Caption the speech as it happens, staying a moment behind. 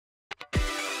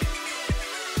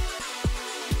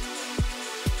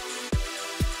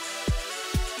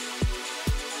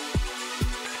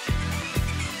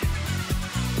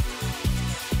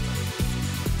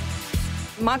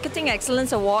Marketing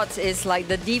Excellence Awards is like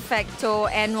the de facto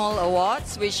annual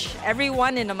awards, which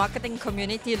everyone in the marketing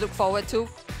community look forward to.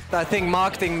 I think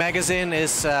Marketing Magazine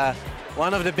is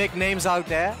one of the big names out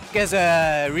there. As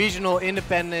a regional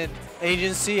independent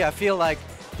agency, I feel like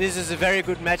this is a very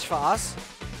good match for us.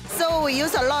 So we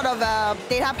use a lot of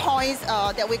data points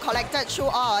that we collected through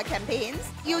all our campaigns.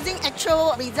 Using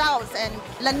actual results and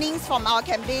learnings from our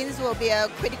campaigns will be a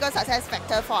critical success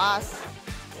factor for us.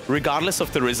 Regardless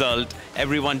of the result,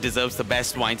 everyone deserves the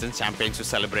best wines and champagnes to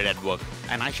celebrate at work.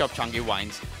 And iShop Changi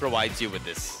Wines provides you with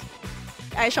this.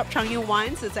 iShop Changi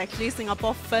Wines is actually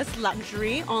Singapore's first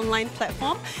luxury online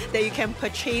platform that you can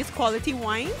purchase quality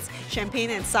wines,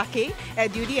 champagne and sake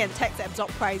at duty and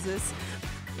tax-absorbed prices.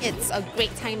 It's a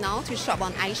great time now to shop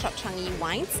on iShop Changi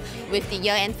Wines with the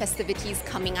year-end festivities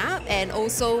coming up, and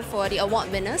also for the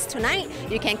award winners tonight,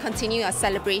 you can continue your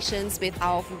celebrations with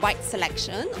our wide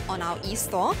selection on our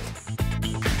e-store.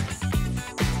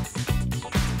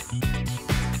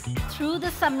 Through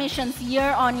the submissions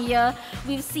year on year,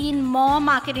 we've seen more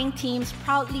marketing teams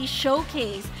proudly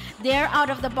showcase their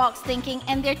out-of-the-box thinking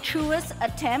and their truest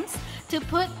attempts to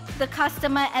put the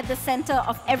customer at the center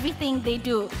of everything they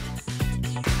do.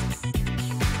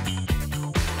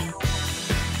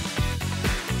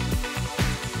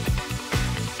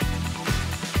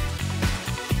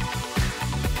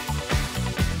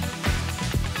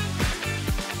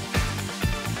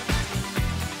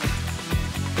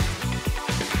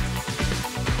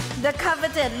 The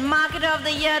coveted Marketer of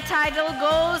the Year title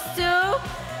goes to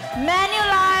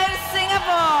Manulife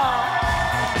Singapore.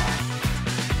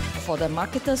 For the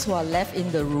marketers who are left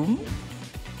in the room,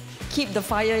 keep the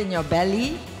fire in your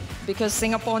belly because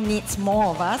Singapore needs more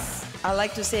of us. I'd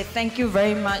like to say thank you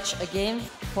very much again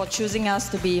for choosing us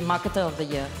to be Marketer of the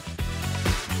Year.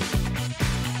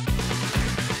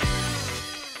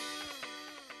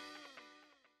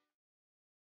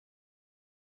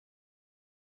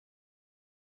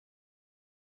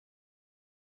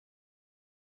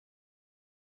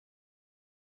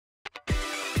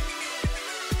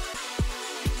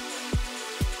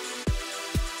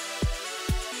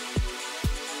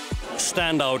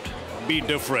 Stand out, be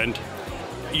different.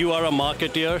 You are a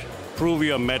marketeer, prove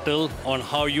your mettle on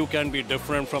how you can be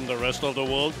different from the rest of the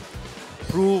world.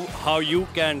 Prove how you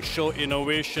can show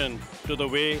innovation to the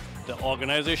way the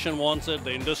organization wants it,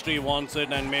 the industry wants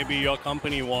it, and maybe your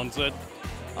company wants it.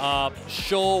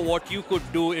 Show what you could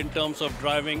do in terms of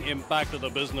driving impact to the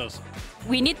business.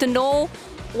 We need to know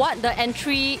what the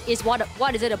entry is,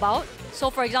 what is it about. So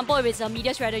for example, if it's a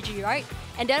media strategy, right?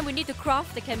 And then we need to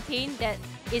craft the campaign that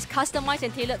is customized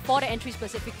and tailored for the entry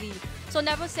specifically. So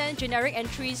never send generic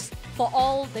entries for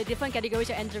all the different categories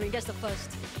you're entering. That's the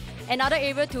first. Another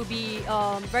area to be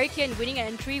very clear in winning an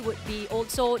entry would be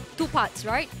also two parts,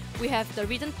 right? We have the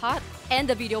written part and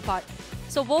the video part.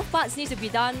 So both parts need to be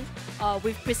done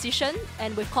with precision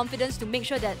and with confidence to make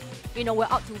sure that we're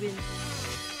out to win.